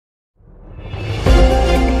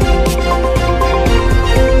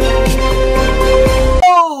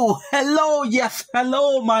hello, yes,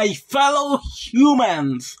 hello, my fellow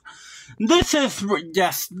humans. This is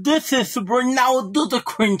Ronaldo the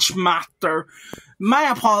Cringe Master. My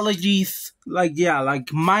apologies,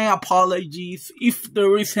 my apologies if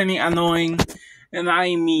there is any annoying, and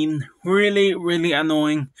I mean really, really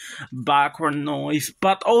annoying background noise.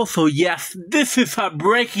 But also, yes, this is a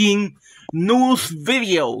breaking news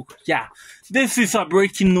video. Yeah, this is a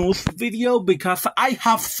breaking news video because I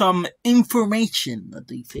have some information, that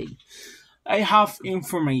they say. I have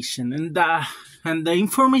information, and the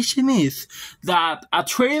information is that a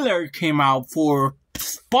trailer came out for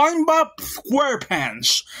SpongeBob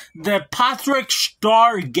SquarePants, the Patrick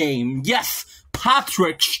Star game. Yes,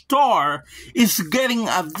 Patrick Star is getting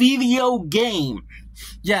a video game.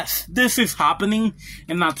 Yes, this is happening,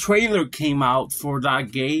 and a trailer came out for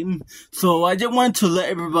that game. So I just want to let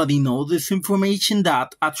everybody know this information,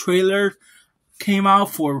 that a trailer came out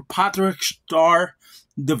for Patrick Star,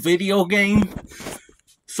 the video game.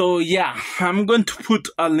 So yeah, I'm going to put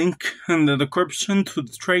a link in the description to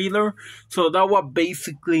the trailer. So that was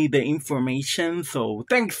basically the information. So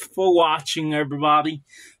thanks for watching, everybody.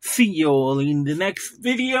 See you all in the next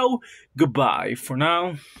video. Goodbye for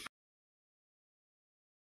now.